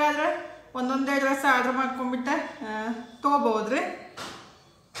 ಮನ್ಯಾಗಾದ್ರೆ ಒಂದೊಂದೇ ಡ್ರೆಸ್ ಆರ್ಡ್ರ್ ಮಾಡ್ಕೊಂಡ್ಬಿಟ್ಟು ತೊಗೋಬೋದ್ರಿ.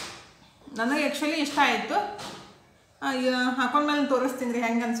 ನನಗೆ ಆ್ಯಕ್ಚುಲಿ ಇಷ್ಟ ಆಯಿತು. ಹಾಕೊಂಡ್ಮೇಲೆ ತೋರಿಸ್ತೀನಿ ರೀ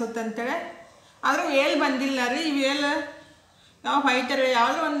ಹೆಂಗೆ ಅನ್ಸುತ್ತೆ ಅಂತೇಳಿ. ಆದರೂ ವೇಲ್ ಬಂದಿಲ್ಲ ರೀ. ಈ ವೇಲ್ ಯಾವ ವೈಟರ್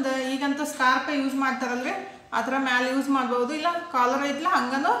ಯಾವುದೋ ಒಂದು ಈಗಂತೂ ಸ್ಕಾರ್ಪ್ ಯೂಸ್ ಮಾಡ್ತಾರಲ್ರಿ, ಆ ಥರ ಮ್ಯಾಲೆ ಯೂಸ್ ಮಾಡ್ಬೋದು. ಇಲ್ಲ ಕಾಲರ್ ಐತಿಲ್ಲ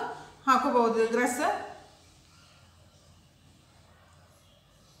ಹಂಗನೂ ಹಾಕೋಬಹುದು ಡ್ರೆಸ್.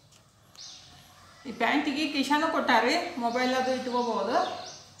 ಈ ಪ್ಯಾಂಟಿಗೆ ಕಿಶಾನು ಕೊಟ್ಟಾರಿ, ಮೊಬೈಲ್ ಅದು ಇಟ್ಕೋಬಹುದು.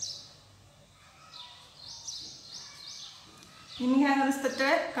 ನಿಮ್ಗೆ ಹೆಂಗೆ ಅನಿಸ್ತೈತೆ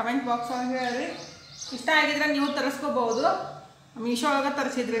ಕಮೆಂಟ್ ಬಾಕ್ಸ್ ಒಳಗೆ ಹೇಳ್ರಿ. ಇಷ್ಟ ಆಗಿದ್ರೆ ನೀವು ತರಿಸ್ಕೋಬಹುದು. ಮೀಶೋ ಒಳಗೆ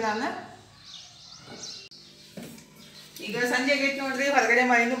ತರಿಸಿದ್ರಿ ನಾನು. ಈಗ ಸಂಜೆ ಆಗೈತೆ ನೋಡ್ರಿ, ಹೊರಗಡೆ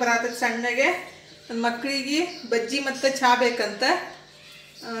ಮಳೆನೂ ಬರತ್ತೈತೆ ಸಣ್ಣಗೆ. ನನ್ನ ಮಕ್ಕಳಿಗೆ ಬಜ್ಜಿ ಮತ್ತು ಚಹಾ ಬೇಕಂತ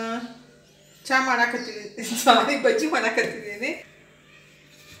ಚಹಾ ಮಾಡಾಕತ್ತಿದ್ದೀನಿ, ಬಜ್ಜಿ ಮಾಡಾಕತ್ತಿದ್ದೀನಿ.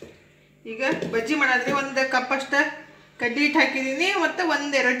 ಈಗ ಬಜ್ಜಿ ಮಾಡಿದ್ರೆ ಒಂದು ಕಪ್ ಅಷ್ಟು ಕಡ್ಡಿ ಹಿಟ್ಟು ಹಾಕಿದ್ದೀನಿ. ಮತ್ತು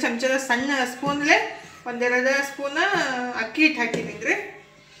 1-2 ಚಮಚದ ಸಣ್ಣ ಸ್ಪೂನ್ಲೆ 1-2 ಸ್ಪೂನ್ ಅಕ್ಕಿ ಹಿಟ್ಟು ಹಾಕಿದ್ದೀನಿ ರೀ.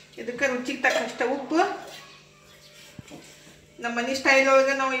 ಇದಕ್ಕೆ ರುಚಿಗೆ ತಕ್ಕಷ್ಟು ಉಪ್ಪು. ನಮ್ಮ ಮನೆ ಸ್ಟೈಲ್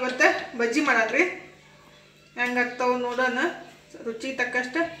ಒಳಗೆ ನಾವು ಇವತ್ತು ಬಜ್ಜಿ ಮಾಡೋದ್ರಿ. ಹೆಂಗಾಗ್ತಾವೆ ನೋಡೋಣ. ರುಚಿಗೆ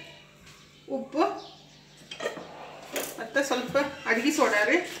ತಕ್ಕಷ್ಟು ಉಪ್ಪು ಮತ್ತು ಸ್ವಲ್ಪ ಅಡುಗೆ ಸೋಡಾ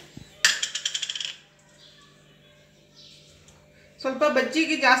ರೀ. ಸ್ವಲ್ಪ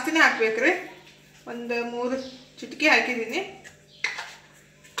ಬಜ್ಜಿಗೆ ಜಾಸ್ತಿನೇ ಹಾಕ್ಬೇಕ್ರಿ. ಒಂದು 3 ಚಿಟಿಕೆ ಹಾಕಿದ್ದೀನಿ.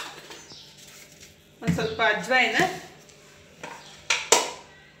 ಒಂದು ಸ್ವಲ್ಪ ಅಜ್ವಾಯಿನ,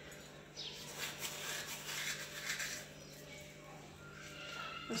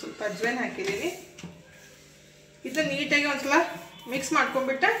 ಸ್ವಲ್ಪ ಅಜ್ವಾಯಿನ ಹಾಕಿದ್ದೀನಿ. ಇದನ್ನ ನೀಟಾಗಿ ಒಂದ್ಸಲ ಮಿಕ್ಸ್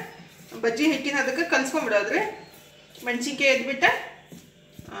ಮಾಡ್ಕೊಂಡ್ಬಿಟ್ಟು ಬಜ್ಜಿ ಹಿಟ್ಟಿನ ಅದಕ್ಕೆ ಕಲ್ಸ್ಕೊಂಡ್ಬಿಡೋದ್ರಿ. ಮೆಣಸಿನ್ಕಾಯಿ ಎದ್ಬಿಟ್ಟು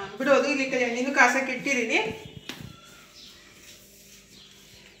ಬಿಡೋದು. ಇಲ್ಲಿ ಎಣ್ಣೆನೂ ಕಾಸಕ್ಕೆ ಇಟ್ಟಿದ್ದೀನಿ.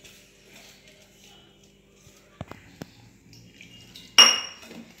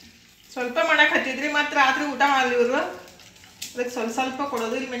 ಸ್ವಲ್ಪ ಮಾಡಕ್ಕೆ ಹತ್ತಿದ್ರಿ, ಮತ್ತು ರಾತ್ರಿ ಊಟ ಮಾಡಲಿ ಇವರು. ಅದಕ್ಕೆ ಸ್ವಲ್ಪ ಸ್ವಲ್ಪ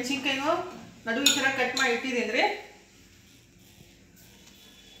ಕೊಡೋದು. ಇಲ್ಲಿ ಮೆಣಸಿನ್ಕಾಯಿನೂ ನಡು ಈ ಥರ ಕಟ್ ಮಾಡಿ ಇಟ್ಟಿದ್ದೀನಿ ರೀ.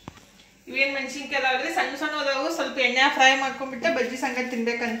 ಇವೇನು ಮೆಣಸಿನ್ಕಾಯಿ ಅದಾವಲ್ರಿ, ಸಣ್ಣ ಸಣ್ಣ ಅದಾವು. ಸ್ವಲ್ಪ ಎಣ್ಣೆ ಫ್ರೈ ಮಾಡ್ಕೊಂಡ್ಬಿಟ್ಟೆ ಬಜ್ಜಿ ಸಂಗತಿ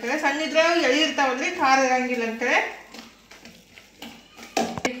ತಿನ್ಬೇಕಂತೇಳಿ. ಸಣ್ಣ ಇದ್ರೆ ಎಳಿ ಇರ್ತಾವಲ್ರಿ, ಖಾರ ಇರಂಗಿಲ್ಲ ಅಂತೇಳಿ.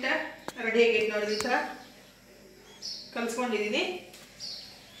 ರೆಡಿ ಆಗೈತೆ ನೋಡಿ. ಈ ಥರ ಕಲ್ಸ್ಕೊಂಡಿದ್ದೀನಿ.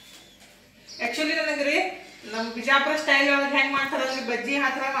 ಆ್ಯಕ್ಚುಲಿ ನನಗೆ ರೀ ನಮ್ಮ ಬಿಜಾಪುರ ಸ್ಟೈಲ್ ಒಳಗೆ ಹೆಂಗೆ ಮಾಡ್ತಾರಂದ್ರೆ ಬಜ್ಜಿ ಆ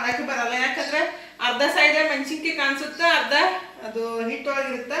ಥರ ಮಾಡೋಕ್ಕೆ ಬರಲ್ಲ. ಯಾಕಂದ್ರೆ ಅರ್ಧ ಸೈಡ್ ಮೆಣಸಿನ್ಕಾಯಿ ಕಾಣಿಸುತ್ತೆ, ಅರ್ಧ ಅದು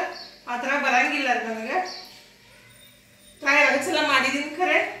ಹಿಟ್ಟೊಳಗಿರುತ್ತೆ. ಆ ಥರ ಬರಂಗಿಲ್ಲ ಅದು ನನಗೆ. ಟ್ರೈ 2 ಸಲ ಮಾಡಿದ್ದೀನಿ.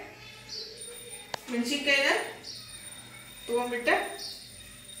 ಖರೆ ಮೆಣಸಿನ್ಕಾಯಿನ ತೊಗೊಂಡ್ಬಿಟ್ಟು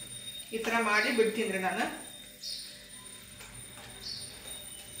ಈ ಥರ ಮಾಡಿ ಬಿಡ್ತೀನಿ ರೀ ನಾನು.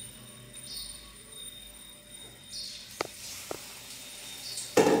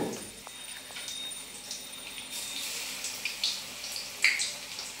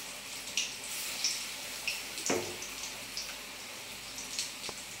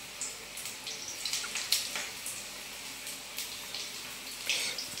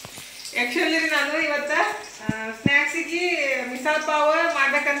 ಆ್ಯಕ್ಚುಲಿ ನಾನು ಇವತ್ತು ಸ್ನ್ಯಾಕ್ಸಿಗೆ ಮಿಸಾಲ್ ಪಾವ್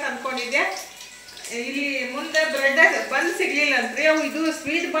ಮಾಡ್ಬೇಕಂತ ಅಂದ್ಕೊಂಡಿದ್ದೆ. ಇಲ್ಲಿ ಮುಂದೆ ಬ್ರೆಡ್ ಬಂದು ಸಿಗ್ಲಿಲ್ಲ ಅಂತ್ರಿ. ಅವು ಇದು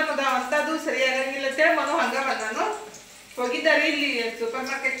ಸ್ವೀಟ್ ಬನ್ ಅದಾವ ಅಂತದು ಸರಿಯಾಗಂಗಿಲ್ಲ ಅಂತೇಳಿ ಮನು ಹಂಗೆ ಬಂದಾನು. ಹೋಗಿದ್ದಾರೆ ಇಲ್ಲಿ ಸೂಪರ್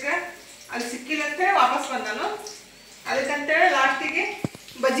ಮಾರ್ಕೆಟ್ಗೆ, ಅಲ್ಲಿ ಸಿಕ್ಕಿಲ್ಲ ಅಂತೇಳಿ ವಾಪಸ್ ಬಂದಾನು. ಅದಕ್ಕಂತೇಳಿ ಲಾಸ್ಟಿಗೆ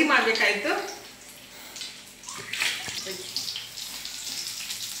ಬಜ್ಜಿ ಮಾಡಬೇಕಾಯ್ತು.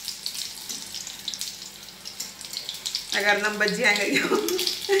 ಹಾಗಾದ್ರೆ ನಮ್ಮ ಬಜ್ಜಿ ಹಂಗಾಗ್ಯಾವ.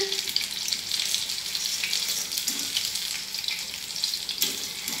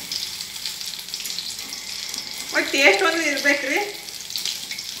 ಬಟ್ ಟೇಸ್ಟ್ ಒಂದು ಇರ್ಬೇಕ್ರಿ.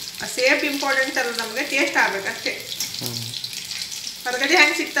 ಸೇಫ್ ಇಂಪಾರ್ಟೆಂಟ್ ಅಲ್ಲ, ನಮಗೆ ಟೇಸ್ಟ್ ಆಗ್ಬೇಕಷ್ಟೇ. ಹೊರಗಡೆ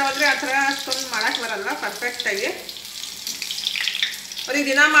ಹೆಂಗೆ ಸಿಗ್ತಾವಂದ್ರೆ ಆ ಥರ ಅಷ್ಟೊಂದು ಮಾಡಕ್ಕೆ ಬರಲ್ಲ ಪರ್ಫೆಕ್ಟಾಗಿ. ಅವ್ರಿಗೆ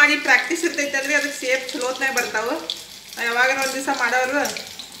ದಿನ ಮಾಡಿ ಪ್ರಾಕ್ಟೀಸ್ ಇರ್ತೈತಲ್ರಿ, ಅದಕ್ಕೆ ಸೇಫ್ ಚಲೋತ್ನಾಗ ಬರ್ತಾವೆ. ಯಾವಾಗ ಒಂದು ದಿವಸ ಮಾಡೋರು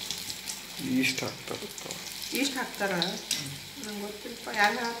ಈಸ್ಟ್ ಹಾಕ್ತಾರೆ. ಈಸ್ಟ್ ಹಾಕ್ತಾರ? ನಂಗೆ ಗೊತ್ತಿಲ್ಲಪ್ಪ.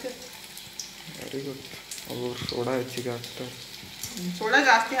 ಯಾರು ಹಾಕ್ತಾರೆ? ಯಾರಿಗೆ ಗೊತ್ತು. ಅವರು ಸೋಡಾ ಹೆಚ್ಚಿಗೆ ಹಾಕ್ತಾರೆ. ಸೋಡಾ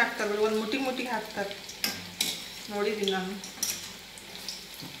ಜಾಸ್ತಿ ಹಾಕ್ತಾರೆ, ಒಂದು ಮುಟ್ಟಿಗೆ ಹಾಕ್ತಾರೆ. ನೋಡಿದ್ದೀನಿ ನಾನು.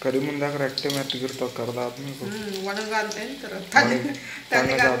 ಕರಿ ಮುಂದಾಗ ರೊಟ್ಟಿ ಮೆತ್ತಗಿರ್ತಾವೆ. ಕರ್ದಾದ್ಮೇಲೆ ಒಣಗಾದ ಅಂತಾರೆ.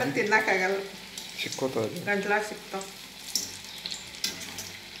 ತಣ್ಣಗಾದ್ಮೇಲೆ ತಿನ್ನಕ್ಕಾಗಲ್ಲ, ಸಿಕ್ಕೋತಾವ, ಗಂಟ್ಲಾಗ ಸಿಗ್ತಾವ.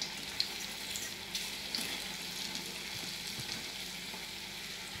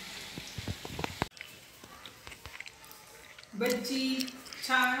 ಬಜ್ಜಿ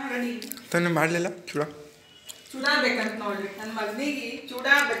ಚಾ ರೆಡಿ. ತಾನೇ ಮಾಡಲಿಲ್ಲ ಚೂಡಾ ಬೇಕಂತ ನೋಡ್ರಿ ನನ್ನ ಮಗನಿಗೆ.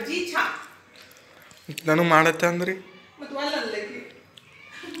 ಚೂಡಾ ಬಜ್ಜಿ ಚಾ ನಾನು ಮಾಡತ್ತೆ ಅಂದ್ರಿ. ಮತ್ತು ಒಲ್ಲಕ್ಕೆ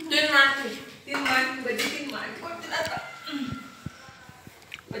ಮಾಡ್ತೀನಿ ಬಜ್ಜಿ ಮಾಡಿ ಕೊಡ್ತೀನಿ.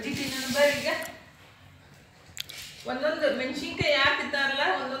 ಬಜ್ಜಿ ತಿನ್ನೋಣ ಬರ್ರಿ. ಈಗ ಒಂದೊಂದು ಮೆಣಸಿನ್ಕಾಯಿ ಯಾರು ತಿಂತಾರಲ್ಲ,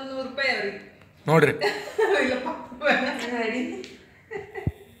 100 ರೂಪಾಯಿ ಅವ್ರಿಗೆ ನೋಡ್ರಿ. ಇಲ್ಲಪ್ಪ ರೆಡಿ.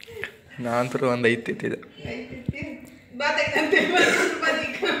 ನಾನಂತರೂ ಒಂದು 5 ತಿಂತಿದ್ದೆ.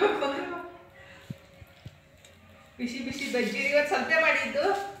 ಬಿಸಿ ಬಿಸಿ ಬಜ್ಜಿ ಇವತ್ತು ಸ್ವಲ್ಪ ಮಾಡಿದ್ದು.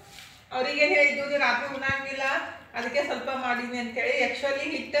 ಅವ್ರಿಗೇನು ಹೇಳಿದ್ದು, ನೀವು ರಾತ್ರಿ ಉಣ್ಣಂಗಿಲ್ಲ ಅದಕ್ಕೆ ಸ್ವಲ್ಪ ಮಾಡೀನಿ ಅಂತೇಳಿ. ಆ್ಯಕ್ಚುಲಿ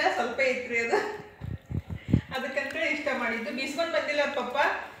ಹಿಟ್ಟು ಸ್ವಲ್ಪ ಇತ್ತು ಅದು, ಅದಕ್ಕಂತೇಳಿ ಇಷ್ಟ ಮಾಡಿದ್ದು. ಬೀಸ್ಕೊಂಡು ಬಂದಿಲ್ಲ ಪಪ್ಪ,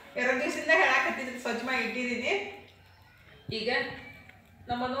 2 ದಿವಸದಿಂದ ಹೇಳಾಕತ್ತಿದ್ರು ಸ್ವಚ್ಛ ಮಾಡಿ ಇಟ್ಟಿದ್ದೀನಿ. ಈಗ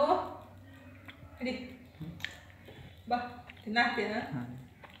ನಮ್ಮನು ಹಿಡಿ ಬಾ ತಿನ್ನಾಕ್ತೀನ.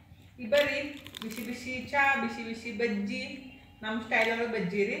 ಈ ಬರ್ರಿ ಬಿಸಿ ಬಿಸಿ ಚಾ, ಬಿಸಿ ಬಿಸಿ ಬಜ್ಜಿ. ನಮ್ಮ ಸ್ಟೈಲೊಳಗೆ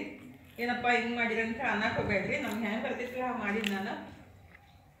ಬಜ್ಜಿ ರೀ. ಏನಪ್ಪ ಹಿಂಗೆ ಮಾಡಿರಂತ ಅನ್ನಕ್ಕೆ ಹೋಗ್ಬೇಡ್ರಿ, ನಮ್ಗೆ ಹೆಂಗೆ ಬರ್ತೈತಿ ಹಾಗೆ ಮಾಡಿದ್ದು ನಾನು.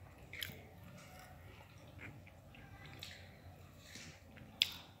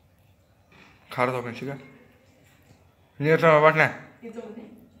 ಖಾರದ ಮೆಣಸಿಗೆ ನೀರು ತಗೋ ಬಾಟ್ನೆ. ಇದು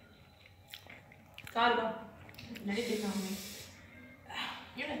ಕಾಲು ಬಾ ನಡೀತೈತಿ. ನಾವು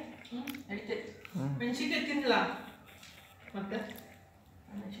ನಡೀತೈತಿ. ಮೆಣಸಿನ್ಕಾಯಿ ತಿನ್ನಲ್ಲ ಮತ್ತೆ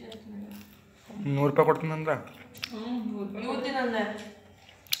 100 ರೂಪಾಯಿ ಕೊಡ್ತೀನಂದ್ರ. ಇವತ್ತಿನಂದ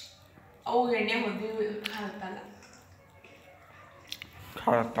ಅವು ಎಣ್ಣೆ ಮದುವೆ ಹಾಕ್ತಲ್ಲ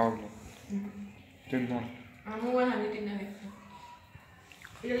ಖಾರ ತಗೊಂಡು ತಿಂದು ನೋಡಿ. ನಮಗೂ ಒಂದು ಹಂಗೆ ತಿನ್ನಬೇಕು.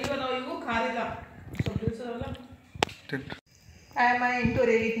 ಇವು ಖಾರ ಇಲ್ಲ, ಸ್ವಲ್ಪ ದಿವಸ ಅಲ್ಲ. ತಿಂದು ಟೈಮ್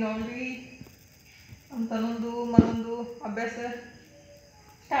 8:30 ಆಗೈತಿ ನೋಡ್ರಿ. ಅಂತನೊಂದು ಮನೊಂದು ಅಭ್ಯಾಸ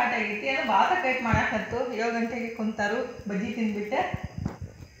ಸ್ಟಾರ್ಟ್ ಆಗೈತಿ. ಏನೋ ಭಾಳ ಕೈಟ್ ಮಾಡಾಕತ್ತು. 7 ಗಂಟೆಗೆ ಕುಂತಾರು ಬಜ್ಜಿ ತಿಂದ್ಬಿಟ್ಟೆ.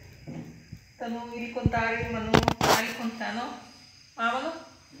 ತನು ಇಲ್ಲಿ ಕುಂತಾಳಿ, ಮನು ಅಲ್ಲಿ ಕುಂತಾನು. ಮಾವನು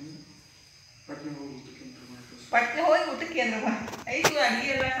ಪಟ್ನೆ ಹೋಗಿ ಊಟಕ್ಕೆ ಅಂದ್ರೆ ಐದು ಅಡುಗೆ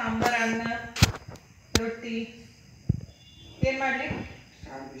ಎಲ್ಲ, ಸಾಂಬಾರು, ಅನ್ನ, ರೊಟ್ಟಿ. ಏನು ಮಾಡಲಿ?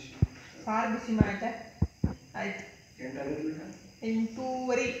 ಸಾರು ಬಿಸಿ ಮಾಡ್ದೆ. ಆಯ್ತು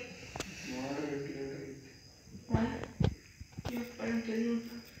 8:30.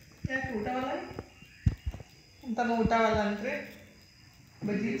 ಯಾಕೆ ಊಟವಲ್ಲ ಅಂತನೂ ಊಟವಲ್ಲ ಅಂದ್ರೆ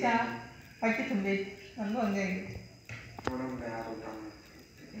ಬಜ್ಜಿ ಚಾ ಹೊಟ್ಟೆ ತುಂಬೈತಿ. ನಂದು ಹಂಗೆ ಆಗೈತಿ.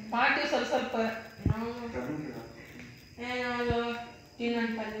 ಮಾಡ್ತೀವಿ ಸ್ವಲ್ಪ ಸ್ವಲ್ಪ.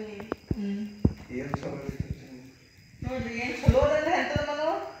 ನೋಡ್ರಿ ಏನು ಚಲೋ ಅದಂದ್ರೆ ಎಂಥದ್ದು ಮನು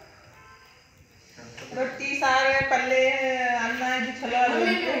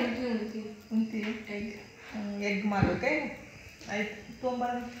ಎಗ್ ಮಾಡ್ಬೇಕೆ ಆಯ್ತು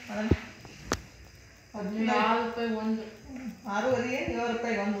ತೊಗೊಂಬರೋಣ ಮಾಡೋಣ 16 ರೂಪಾಯಿ ಒಂದು 6.5 7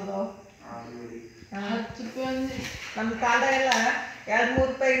 ರೂಪಾಯಿ ಒಂದು ಅದಾವ 10 ರೂಪಾಯಿ ಒಂದು ನಮ್ಮ ಕಾಲದಾಗೆಲ್ಲ 2-3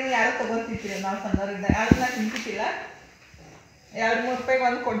 ರೂಪಾಯಿನೂ ಯಾರು ತೊಗೊತಿದ್ರಿ ನಾವು ಸಣ್ಣವರಿಂದ ಯಾರನ್ನ ತಿಂತಿದ್ದಿಲ್ಲ 2-3 ರೂಪಾಯಿಗೆ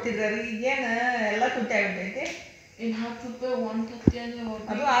ಒಂದು ಕೊಡ್ತಿದ್ರು ಈಗೇನು ಎಲ್ಲ ತುಟ್ಟಿ ಆಗ್ಬಿಟ್ಟೈತಿ ಇನ್ನು 10 ರೂಪಾಯಿ ಒಂದು ತತ್ತಿ ಅಂದರೆ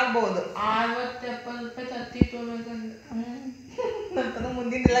ಅದು ಆಗ್ಬೋದು 60-70 ರೂಪಾಯಿ ತತ್ತಿ ತೊಗೊಬೇಕಂದ್ರೆ ನಂತರ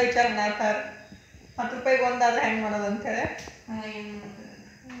ಮುಂದಿನೆಲ್ಲ ವಿಚಾರ ಮಾಡ್ತಾರೆ 10 ರೂಪಾಯಿಗೆ ಒಂದಾದ್ರೆ ಹೆಂಗೆ ಮಾಡೋದು ಅಂತೇಳಿ ಏನು ಮಾಡ್ತಾರೆ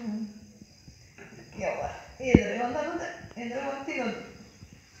ಯವ್ವ ಇದ್ರೆ ಒಂದಾಗುತ್ತೆ ಇದ್ರೆ ಒಂದು ತಿನ್ನೋದು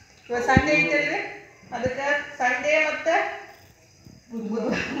ಇವಾಗ ಸಂಡೇ ಐತಲ್ರಿ ಅದಕ್ಕೆ ಸಂಡೇ ಮತ್ತು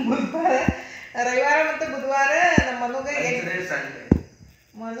ಬುಧವಾರ ರವಿವಾರ ಮತ್ತು ಬುಧವಾರ ನಮ್ಮ ಮನುಗೆ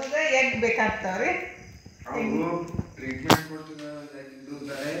ಎಗ್ ಬೇಕಾಗ್ತಾವ್ರಿ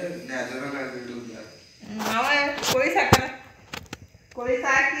ಅವ ಕೋಳಿ ಸಾಕಣ ಕೋಳಿ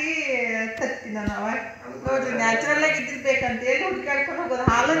ಸಾಕಿ ತತ್ತೀನಿ ನಾನು ಅವ ನೋಡ್ರಿ ನ್ಯಾಚುರಲ್ ಆಗಿ ಇದ್ದಿರ್ಬೇಕಂತ ಎಲ್ಲಿ ಹುಡುಕಾಡ್ಕೊಂಡು ಹೋಗೋದು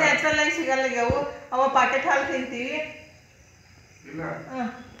ಹಾಲು ನ್ಯಾಚುರಲ್ ಆಗಿ ಸಿಗಲ್ಲ ಈಗ ಅವ ಪಾಕೆಟ್ ಹಾಲು ತಿಂತೀವಿ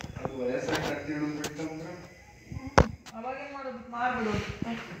ಅವಾಗೇನು ಮಾಡೋದು ಮಾಡ್ಬಿಡೋದು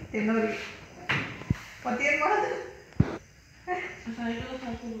ತಿನ್ನೋರಿಗೆ ಮತ್ತೇನು ಮಾಡೋದು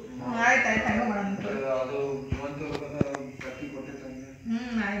ಆಯ್ತು ಆಯ್ತು ಹಂಗೆ ಮಾಡೋಣ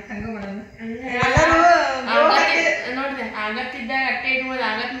ಆಯ್ತು ಹಂಗೆ ಮಾಡೋಣ ನೋಡ್ರಿ ಆಗತ್ತಿದ್ದಾಗ ಅಟ್ಟೆ ಇಟ್ಬೋದು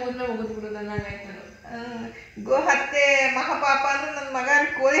ಆಗತ್ ಮುಗಿದ್ಮೇಲೆ ಮುಗಿದ್ ಬಿಡೋದು ಅನ್ನಂಗಾಯ್ತು ಗೋ ಹತ್ಯೆ ಮಹಾಪಾಪ ಅಂದ್ರೆ ನನ್ನ ಮಗ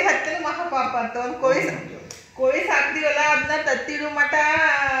ಕೋಳಿ ಹತ್ಯೆನೂ ಮಹಾಪಾಪ ಅಂತ ಒಂದು ಕೋಳಿ ಸಾಕ್ತೀವಲ್ಲ ಅದನ್ನ ತತ್ತಿಡು ಮಠ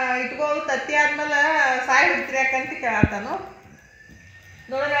ಇಟ್ಕೊಂಡು ತತ್ತಿ ಆದ್ಮೇಲೆ ಸಾಯಿ ಬಿಡ್ತೀರಿ ಯಾಕಂತ ಕೇಳತ್ತಾನು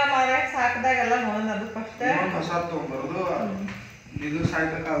ನೋಡೋಣ ಮಾರ ಸಾಕಿದಾಗೆಲ್ಲ ನೋಡೋಣ ಅದು ಫಸ್ಟ್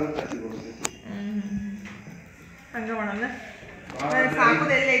ಹಂಗೆ ಮಾಡೋಣ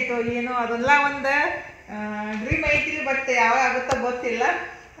ಸಾಕೋದು ಎಲ್ಲಿ ಐತೋ ಏನೋ ಅದೆಲ್ಲ ಒಂದು ಡ್ರೀಮ್ ಐತಿ ಬಟ್ ಯಾವಾಗ ಆಗುತ್ತೋ ಗೊತ್ತಿಲ್ಲ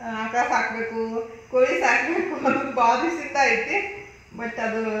ಆಕಳ ಸಾಕಬೇಕು ಕೋಳಿ ಸಾಕಬೇಕು ಅದು ಭಾಳ ದಿವಸದಿಂದ ಐತಿ ಬಟ್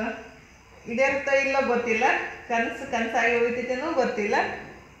ಅದು ಇದೇರುತ್ತೋ ಇಲ್ಲೋ ಗೊತ್ತಿಲ್ಲ ಕನಸಾಗಿ ಉಳಿತೈತೇನೋ ಗೊತ್ತಿಲ್ಲ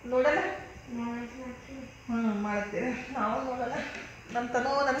ನೋಡೋಣ ಮಾಡ್ತೀವಿ ನಾವು ನೋಡೋಣ ನಮ್ಮ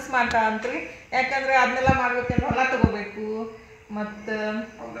ತನೂ ನನಸು ಮಾಡ್ತಾ ಅಂತ್ರಿ ಯಾಕಂದ್ರೆ ಅದನ್ನೆಲ್ಲ ಮಾಡ್ಬೇಕಂದ್ರೆ ಹೊಲ ತಗೋಬೇಕು ಮತ್ತು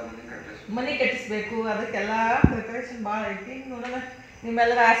ಮನೆ ಕಟ್ಟಿಸ್ಬೇಕು ಅದಕ್ಕೆಲ್ಲ ಪ್ರಿಪರೇಷನ್ ಭಾಳ ಐತಿ ನೋಡೋಣ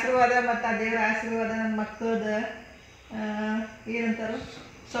ನಿಮ್ಮೆಲ್ಲರ ಆಶೀರ್ವಾದ ಮತ್ತು ಆ ದೇವರ ಆಶೀರ್ವಾದ ನನ್ನ ಮಕ್ಕಳದ ಏನಂತಾರು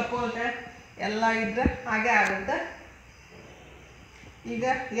ಸಪೋರ್ಟ್ ಎಲ್ಲ ಇದ್ರೆ ಹಾಗೆ ಆಗುತ್ತೆ ಈಗ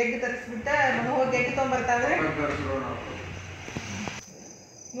ಎಗ್ ತರಿಸ್ಬಿಟ್ಟು ಮನೆ ಹೋಗಿ ಎಗ್ ತೊಗೊಂಬರ್ತಾದ್ರೆ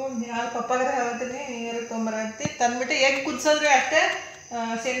ನೋಡಿ ಯಾವ ಪಪ್ಪಾಗ್ರೆ ಹೇಳ್ತೀನಿ ನೀರು ತೊಗೊಂಬರತ್ತಿ ತಂದ್ಬಿಟ್ಟು ಎಗ್ ಕುದಿಸೋದ್ರಿ ಅಷ್ಟೇ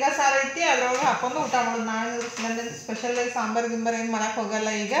ಶೇಂಗಾ ಸಾರು ಐತಿ ಅದ್ರೊಳಗೆ ಹಾಕೊಂಡು ಊಟ ಮಾಡೋದು ನಾನು ನಂದು ಸ್ಪೆಷಲ್ ಸಾಂಬಾರು ಗಿಂಬಾರು ಏನು ಮಾಡಕ್ಕೆ ಹೋಗಲ್ಲ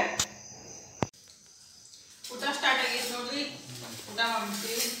ಈಗ ಊಟ ಸ್ಟಾರ್ಟ್ ಆಗೈತೆ ನೋಡ್ರಿ ಊಟ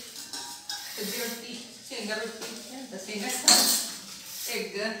ಮಾಡ್ಬಿಡ್ತೀವಿ ಸಜ್ಜಿ ರೊಟ್ಟಿ ಶೇಂಗಾ ರೊಟ್ಟಿ ಅಂತ ಶೇಂಗಾ ಸಾರು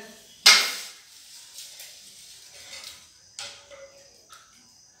ಎಗ್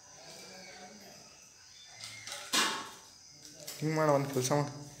ಹಿಂಗೆ ಮಾಡ ಒಂದು ಕೆಲಸ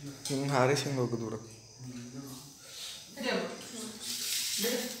ಮಾಡಿ ಹಿಂಗೆ ಹಾರಿಸಿ ಹಿಂಗೆ ಹೋಗೋದು ಬಿಡು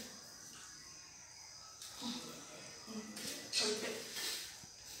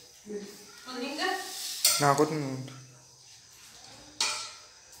ನಾ ಹಾಕೋತೀನಿ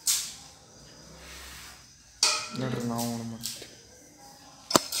ನೋಡ್ರಿ ನಾವು ಮಾಡ್ತೀವಿ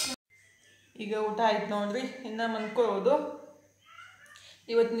ಈಗ ಊಟ ಆಯ್ತು ನೋಡ್ರಿ ಇನ್ನು ಮನ್ಕೊಳ್ಳೋದು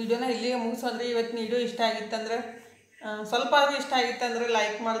ಇವತ್ತಿನ ವಿಡಿಯೋನ ಇಲ್ಲಿಗೆ ಮುಗಿಸೋದ್ರಿ ಇವತ್ತಿನ ವಿಡಿಯೋ ಇಷ್ಟ ಆಗಿತ್ತಂದ್ರೆ ಸ್ವಲ್ಪ ಆದರೂ ಇಷ್ಟ ಆಗಿತ್ತಂದ್ರೆ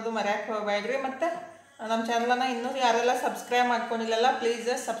ಲೈಕ್ ಮಾಡೋದು ಮರ್ಯಾಕೆ ಹೋಗಬೇಡ್ರಿ ಮತ್ತು ನಮ್ಮ ಚಾನಲನ್ನು ಇನ್ನೂ ಯಾರೆಲ್ಲ ಸಬ್ಸ್ಕ್ರೈಬ್ ಮಾಡ್ಕೊಂಡಿಲ್ಲಲ್ಲ ಪ್ಲೀಸ್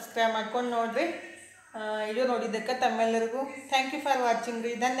ಸಬ್ಸ್ಕ್ರೈಬ್ ಮಾಡ್ಕೊಂಡು ನೋಡಿರಿ ವಿಡಿಯೋ ನೋಡಿದ್ದಕ್ಕೆ ತಮ್ಮೆಲ್ಲರಿಗೂ ಥ್ಯಾಂಕ್ ಯು ಫಾರ್ ವಾಚಿಂಗ್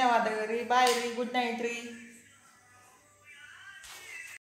ರೀ ಧನ್ಯವಾದಗಳು ರೀ ಬಾಯ್ ರೀ ಗುಡ್ ನೈಟ್ ರೀ